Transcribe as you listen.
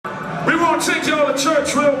take y'all to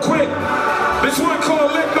church real quick. This one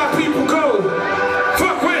called Let My People Go.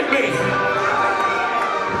 Fuck with me.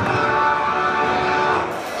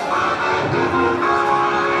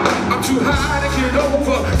 I'm too high to get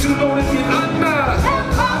over, too low to get under. Let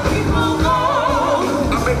my people go.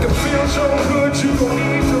 I make them feel so good you don't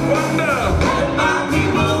need to wonder. Let my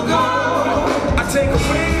people go. I take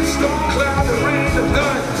away the storm cloud, the rain, the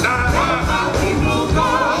thunder. Let my people go.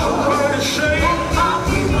 Show the shade. Let my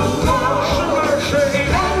people go. Show the shade.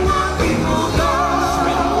 Let my people go.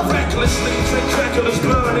 Recklessly, Dracula's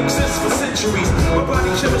blood exists for centuries. My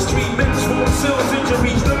body chemistry, men's warm cells,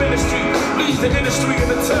 injuries, the ministry leads the industry in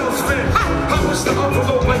the tailspin. I wish the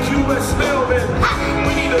envelope like U.S. mailman.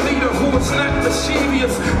 We need a leader who is not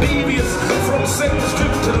mischievous, devious, from Satan's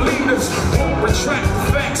grip to leaders. Won't retract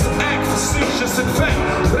the facts, act facetious. In fact,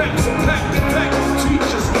 facts impact the fact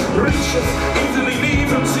teachers, reach us, easily leave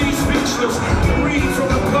them, see speechless. Read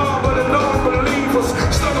from the palm of the non-believers.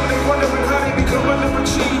 Stubborn, they wondering how they become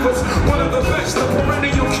underachievers. One of the best, the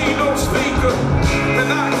perennial keynote speaker. And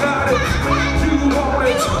I got it, you want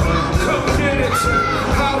it, come get it,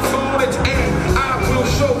 I'll own it, and I will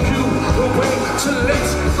show you the way to let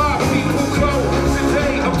my people go.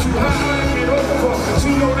 Today I'm too high to get over,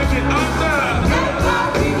 too low to get under. Let my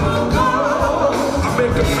people go. I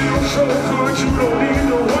make them feel so good you don't need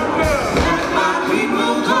no wonder. Let my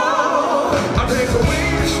people go. I take away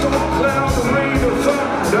the storm cloud, the rain, the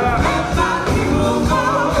thunder. Let my people go.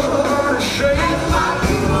 Show the shade. Let my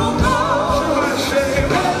people go. Show the shade.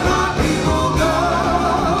 Let my people go.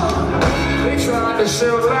 They tried to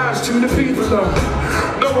sell lies to the people,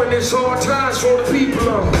 knowing it's hard times for the people.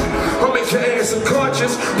 I'll make your ass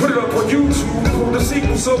unconscious, put it up on YouTube for the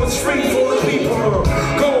sequel so it's free for the people.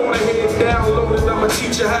 Go on ahead, download it, I'ma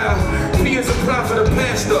teach you how. Me as a prophet, a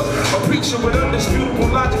pastor, a preacher with undisputable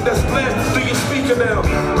logic that's blasted through your speaker now.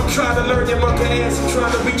 I'm trying to learn your monkey ass, I'm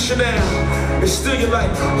trying to reach you now. And still you're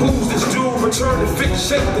like, who's this dude? Return to fit,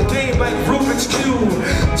 shake the game like Rubik's Cube.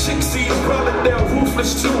 Chick see is rolling down,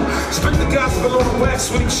 ruthless too. Spit the gospel on the wax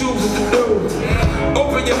when he chooses to do.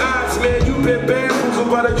 Open your eyes, man, you've been bamboozled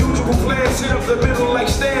by the usual plans. Hit up the middle like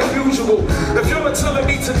stand usual. If you're telling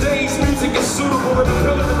me today's music is suitable, and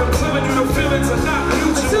I'm telling you the feelings are not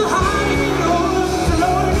mutual. Too high to get over, too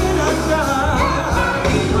low to get under. Let my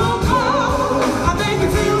people go. I make you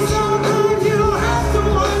feel so good you don't have to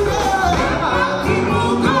wonder. Let my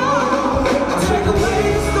people go. I take away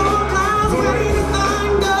the storm clouds, rain and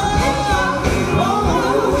thunder. Let my people go.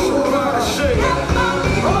 Somebody shake. Let my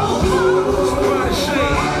people go. Somebody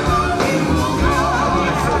shake.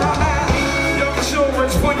 Young children,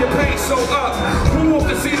 put your pants so up. Who wants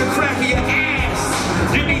to see the crack of your ass?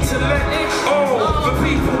 You need to let all the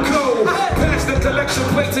people go. Pass the collection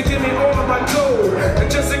plate to give me all of my dough. And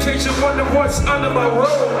just in case you wonder what's under my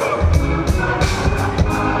robe.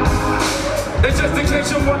 And just in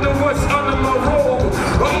case you wonder what's under my robe.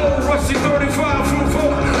 Oh, rusty 35 through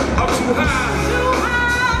 4. I'm too high.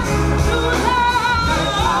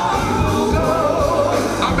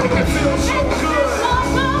 I make it feel so good.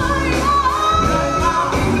 Let my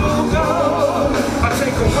people go. I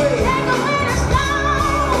take away. Let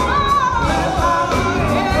my people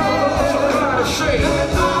go. Somebody shake. Let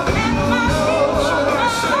my people go. Somebody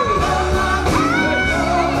shake.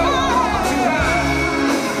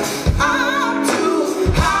 I'm too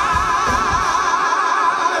high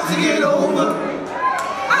to get over.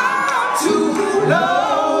 I'm too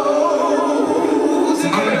low to I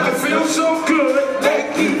get make it feel so good.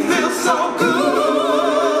 Make you feel so good.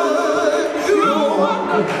 You don't want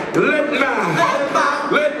to Let